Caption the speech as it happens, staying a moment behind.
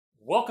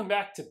Welcome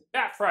back to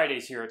Bat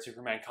Fridays here at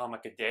Superman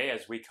Comic A Day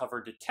as we cover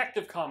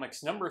Detective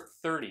Comics number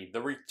 30,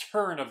 The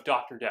Return of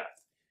Dr. Death.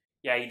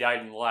 Yeah, he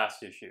died in the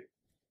last issue.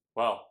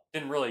 Well,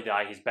 didn't really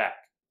die, he's back.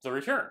 The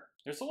Return.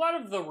 There's a lot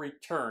of the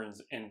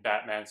returns in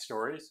Batman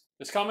stories.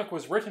 This comic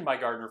was written by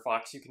Gardner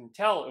Fox. You can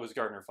tell it was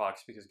Gardner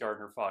Fox because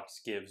Gardner Fox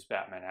gives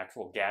Batman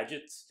actual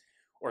gadgets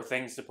or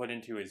things to put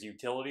into his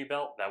utility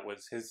belt. That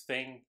was his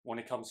thing. When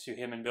it comes to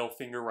him and Bill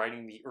Finger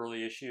writing the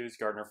early issues,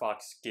 Gardner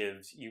Fox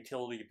gives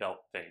utility belt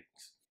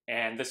things.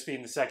 And this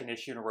being the second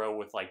issue in a row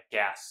with like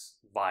gas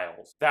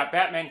vials that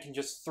Batman can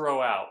just throw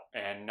out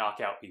and knock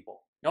out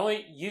people. He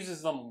only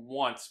uses them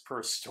once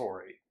per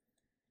story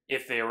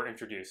if they were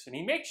introduced. And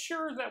he makes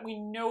sure that we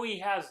know he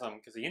has them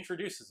because he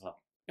introduces them.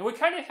 And we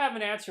kind of have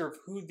an answer of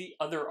who the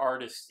other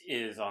artist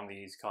is on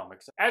these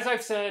comics. As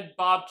I've said,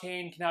 Bob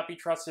Kane cannot be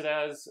trusted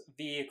as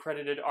the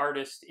accredited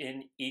artist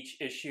in each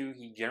issue.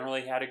 He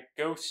generally had a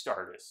ghost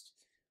artist,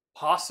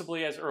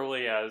 possibly as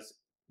early as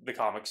the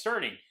comic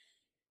starting.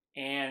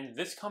 And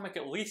this comic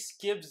at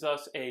least gives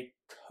us a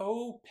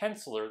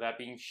co-penciler, that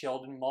being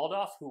Sheldon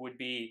Moldoff, who would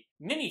be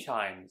many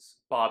times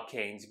Bob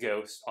Kane's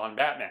ghost on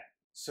Batman.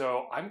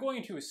 So I'm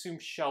going to assume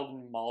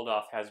Sheldon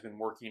Moldoff has been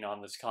working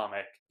on this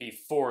comic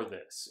before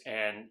this.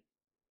 And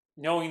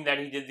knowing that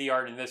he did the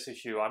art in this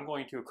issue, I'm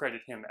going to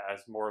accredit him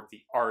as more of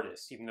the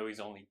artist, even though he's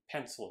only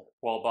penciler,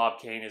 while Bob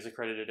Kane is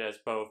accredited as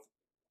both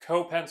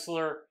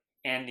co-penciler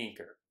and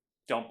inker.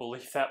 Don't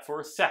believe that for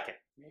a second.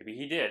 Maybe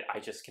he did. I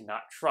just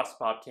cannot trust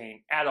Bob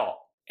Kane at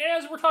all. And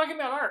as we're talking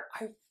about art,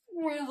 I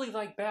really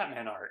like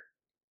Batman art.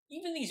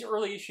 Even these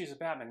early issues of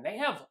Batman, they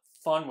have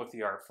fun with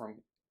the art,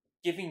 from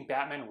giving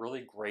Batman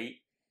really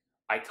great,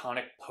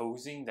 iconic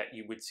posing that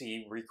you would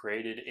see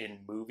recreated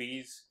in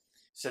movies,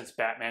 since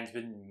Batman's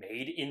been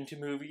made into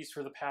movies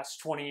for the past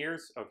 20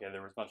 years. Okay,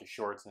 there was a bunch of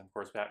shorts, and of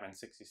course Batman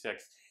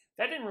 66.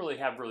 That didn't really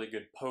have really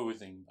good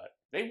posing, but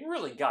they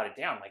really got it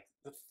down. Like,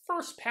 the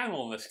first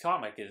panel in this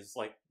comic is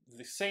like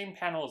the same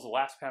panel as the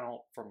last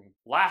panel from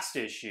last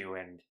issue,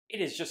 and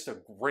it is just a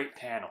great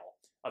panel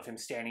of him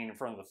standing in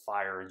front of the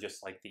fire and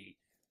just like the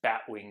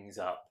bat wings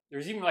up.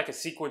 There's even like a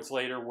sequence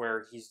later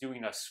where he's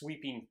doing a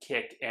sweeping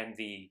kick and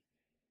the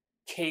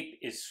cape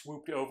is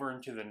swooped over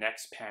into the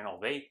next panel.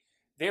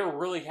 They're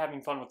really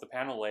having fun with the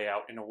panel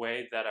layout in a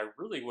way that I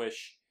really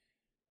wish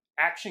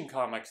Action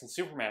Comics and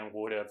Superman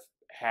would have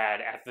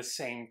had at the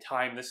same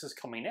time this is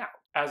coming out.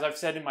 As I've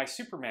said in my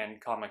Superman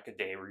Comic A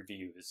Day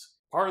reviews,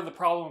 part of the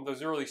problem with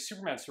those early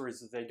Superman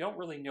stories is they don't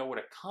really know what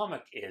a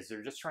comic is.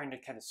 They're just trying to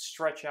kind of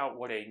stretch out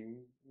what a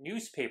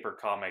newspaper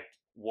comic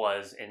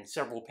was in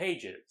several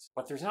pages.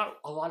 But there's not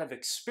a lot of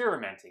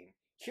experimenting.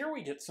 Here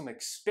we get some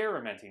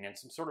experimenting and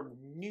some sort of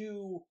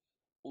new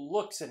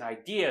looks and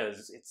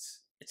ideas.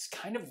 It's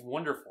kind of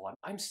wonderful.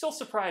 I'm still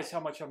surprised how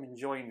much I'm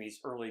enjoying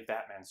these early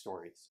Batman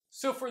stories.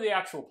 So for the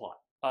actual plot.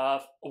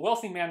 A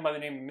wealthy man by the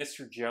name of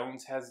Mr.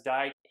 Jones has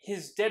died.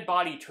 His dead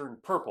body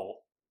turned purple,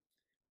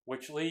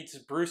 which leads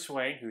Bruce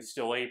Wayne, who's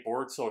still a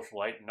bored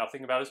socialite,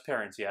 nothing about his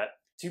parents yet,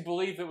 to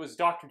believe it was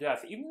Dr.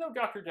 Death, even though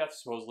Dr. Death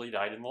supposedly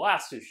died in the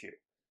last issue.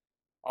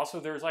 Also,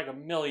 there's like a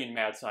million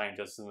mad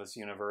scientists in this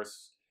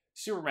universe.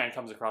 Superman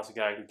comes across a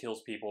guy who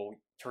kills people,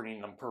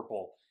 turning them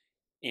purple,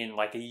 in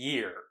like a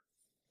year.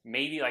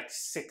 Maybe like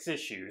 6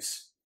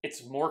 issues.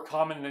 It's more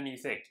common than you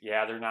think.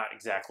 Yeah, they're not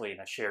exactly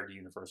in a shared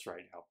universe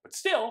right now. But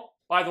still,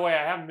 by the way,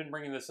 I haven't been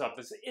bringing this up.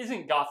 This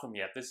isn't Gotham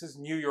yet. This is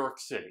New York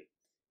City.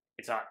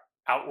 It's not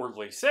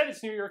outwardly said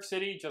it's New York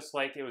City, just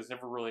like it was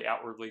never really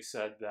outwardly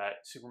said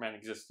that Superman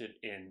existed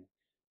in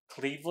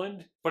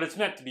Cleveland. But it's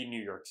meant to be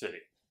New York City,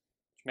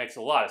 which makes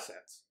a lot of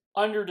sense.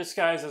 Under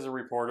disguise as a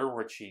reporter,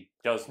 which he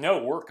does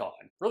no work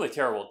on. Really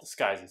terrible at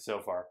disguises so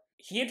far.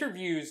 He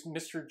interviews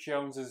Mr.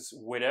 Jones's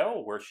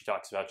widow, where she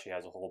talks about she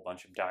has a whole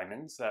bunch of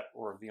diamonds that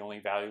were the only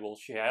valuables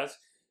she has.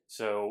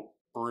 So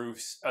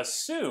Bruce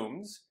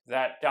assumes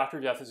that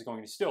Dr. Death is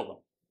going to steal them,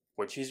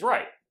 which he's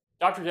right.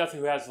 Dr. Death,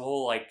 who has the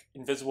whole like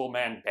Invisible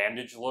Man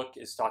bandage look,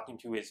 is talking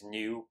to his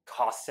new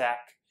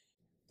Cossack.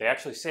 They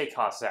actually say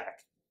Cossack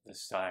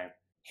this time.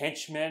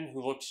 Henchman,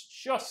 who looks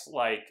just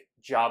like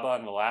Jabba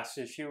in the last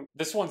issue.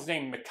 This one's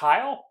named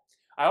Mikhail.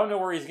 I don't know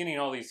where he's getting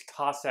all these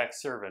Cossack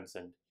servants,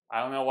 and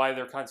I don't know why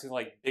they're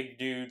constantly like big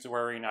dudes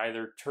wearing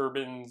either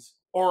turbans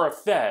or a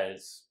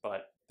fez,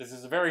 but this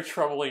is a very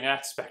troubling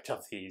aspect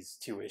of these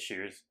 2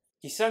 issues.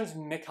 He sends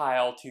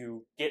Mikhail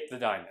to get the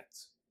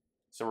diamonds.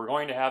 So we're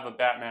going to have a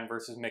Batman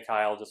versus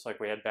Mikhail, just like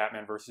we had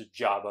Batman versus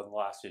Jabba in the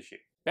last issue.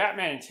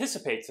 Batman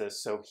anticipates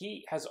this, so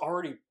he has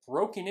already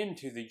broken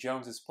into the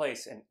Joneses'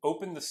 place and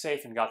opened the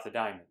safe and got the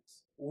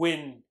diamonds.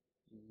 When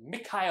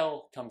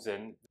Mikhail comes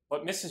in,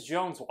 but Mrs.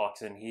 Jones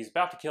walks in. He's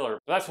about to kill her.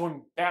 That's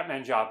when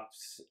Batman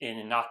jumps in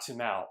and knocks him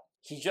out.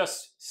 He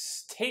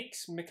just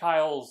takes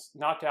Mikhail's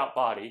knocked out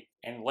body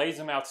and lays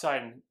him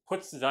outside and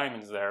puts the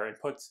diamonds there and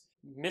puts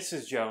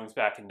Mrs. Jones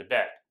back into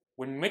bed.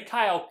 When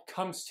Mikhail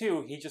comes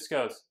to, he just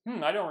goes,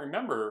 I don't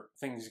remember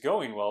things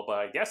going well, but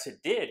I guess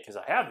it did because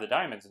I have the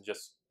diamonds, and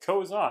just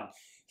goes on.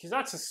 He's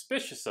not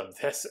suspicious of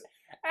this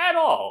at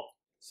all.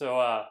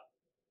 So,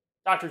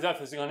 Dr.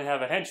 Death is going to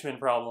have a henchman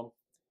problem.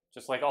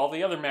 just like all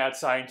the other mad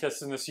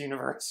scientists in this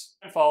universe.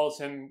 And follows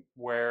him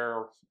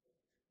where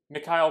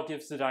Mikhail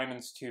gives the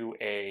diamonds to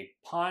a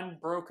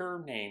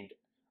pawnbroker named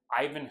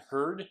Ivan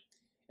Hurd,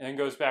 and then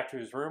goes back to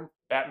his room.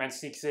 Batman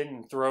sneaks in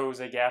and throws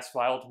a gas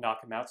vial to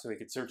knock him out so he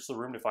could search the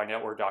room to find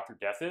out where Dr.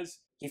 Death is.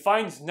 He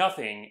finds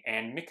nothing,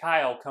 and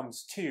Mikhail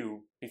comes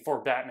to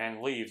before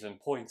Batman leaves and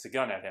points a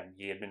gun at him.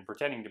 He had been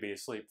pretending to be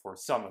asleep for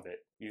some of it.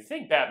 You'd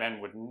think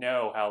Batman would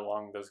know how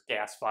long those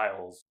gas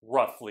vials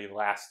roughly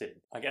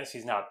lasted. I guess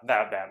he's not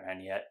that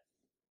Batman yet.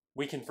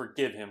 We can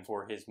forgive him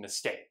for his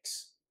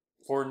mistakes.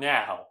 For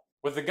now.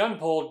 With the gun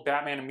pulled,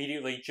 Batman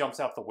immediately jumps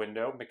out the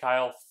window.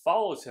 Mikhail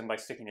follows him by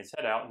sticking his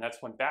head out, and that's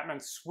when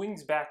Batman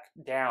swings back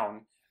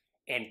down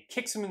and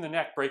kicks him in the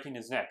neck, breaking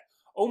his neck.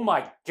 Oh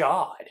my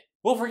god!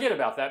 We'll forget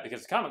about that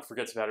because the comic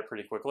forgets about it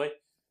pretty quickly.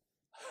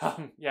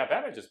 Yeah,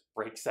 Batman just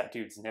breaks that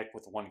dude's neck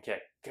with one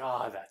kick.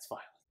 God, that's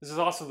violent. This is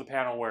also the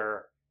panel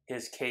where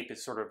his cape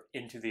is sort of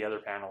into the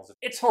other panels.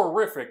 It's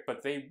horrific,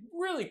 but they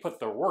really put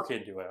their work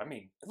into it. I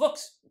mean, it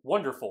looks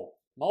wonderful.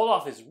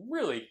 Molotov is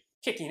really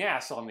kicking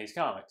ass on these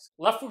comics.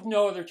 Left with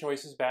no other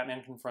choices,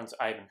 Batman confronts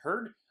Ivan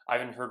Hurd.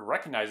 Ivan Hurd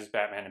recognizes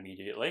Batman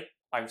immediately.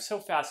 I'm so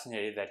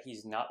fascinated that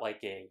he's not like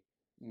a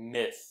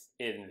myth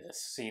in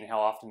this, seeing how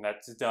often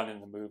that's done in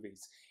the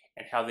movies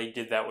and how they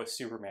did that with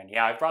Superman.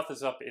 Yeah, I brought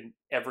this up in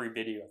every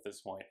video at this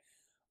point,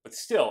 but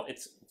still,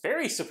 it's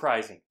very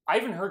surprising.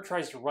 Ivan Hurd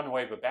tries to run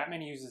away, but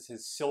Batman uses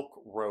his silk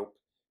rope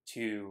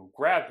to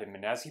grab him,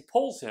 and as he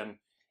pulls him,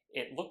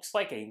 it looks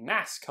like a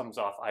mask comes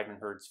off Ivan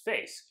Hurd's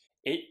face.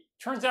 It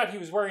turns out he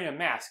was wearing a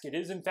mask. It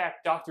is in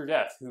fact Dr.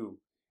 Death, who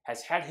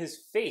has had his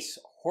face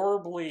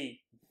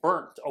horribly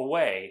burnt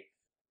away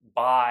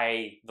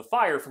by the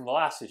fire from the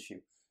last issue.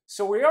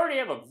 So we already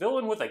have a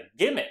villain with a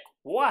gimmick.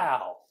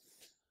 Wow.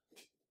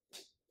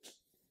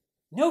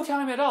 No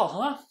time at all,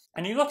 huh?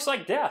 And he looks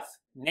like Death.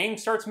 Name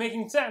starts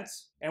making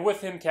sense. And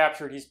with him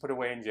captured, he's put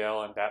away in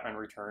jail and Batman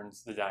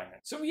returns the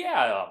diamond. So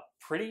yeah, a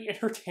pretty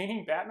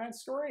entertaining Batman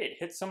story. It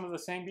hits some of the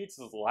same beats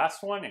as the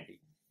last one, and he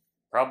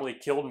probably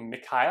killed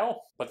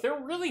Mikhail, but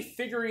they're really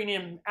figuring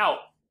him out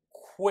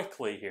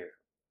quickly here.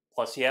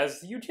 Plus he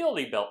has the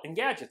utility belt and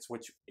gadgets,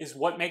 which is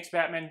what makes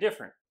Batman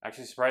different.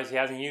 Actually surprised he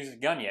hasn't used a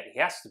gun yet. He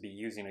has to be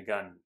using a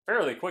gun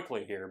fairly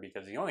quickly here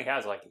because he only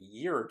has like a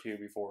year or two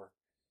before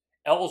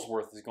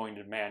Ellsworth is going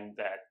to demand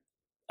that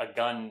a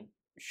gun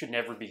should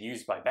never be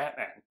used by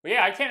Batman. But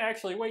yeah, I can't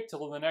actually wait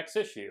till the next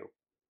issue,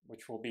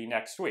 which will be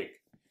next week.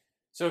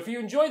 So if you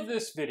enjoyed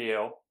this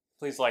video,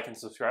 please like and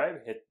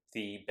subscribe. Hit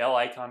the bell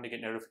icon to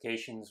get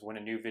notifications when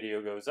a new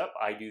video goes up.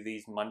 I do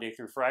these Monday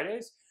through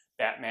Fridays,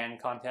 Batman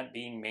content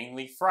being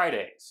mainly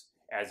Fridays,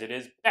 as it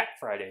is Bat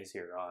Fridays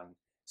here on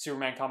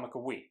Superman Comic a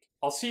Week.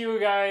 I'll see you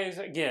guys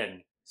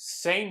again.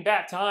 Same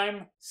bat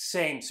time,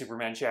 same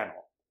Superman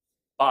channel.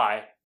 Bye.